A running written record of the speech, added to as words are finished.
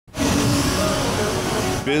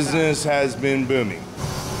Business has been booming.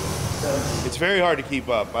 It's very hard to keep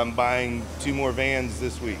up. I'm buying 2 more vans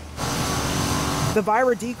this week. The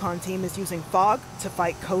ViraDecon team is using fog to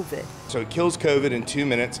fight COVID. So it kills COVID in 2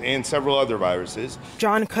 minutes and several other viruses.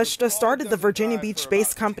 John Kushta started the Virginia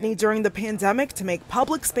Beach-based company during the pandemic to make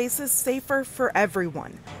public spaces safer for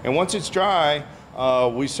everyone. And once it's dry,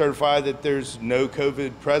 we certify that there's no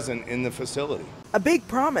COVID present in the facility. A big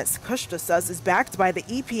promise, Kushta says, is backed by the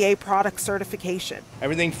EPA product certification.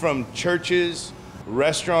 Everything from churches,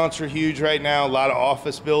 restaurants are huge right now, a lot of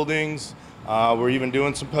office buildings. We're even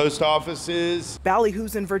doing some post offices.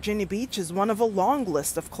 Ballyhoo's in Virginia Beach is one of a long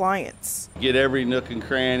list of clients. Get every nook and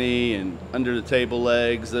cranny and under the table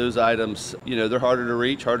legs, those items, they're harder to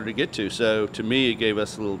reach, harder to get to. So to me, it gave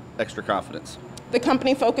us a little extra confidence. The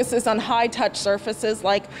company focuses on high-touch surfaces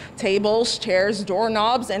like tables, chairs,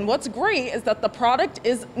 doorknobs, and what's great is that the product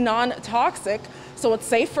is non-toxic, so it's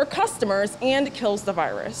safe for customers and kills the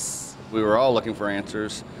virus. We were all looking for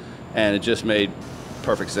answers, and it just made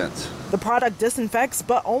perfect sense. The product disinfects,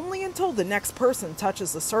 but only until the next person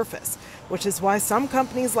touches the surface, which is why some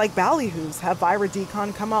companies like Ballyhoo's have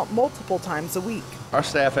ViraDecon come out multiple times a week. Our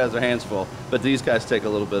staff has their hands full, but these guys take a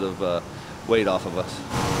little bit of weight off of us.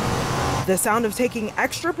 The sound of taking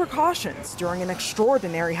extra precautions during an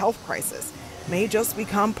extraordinary health crisis may just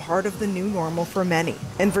become part of the new normal for many.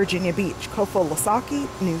 In Virginia Beach, Kofo Lasaki,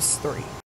 News 3.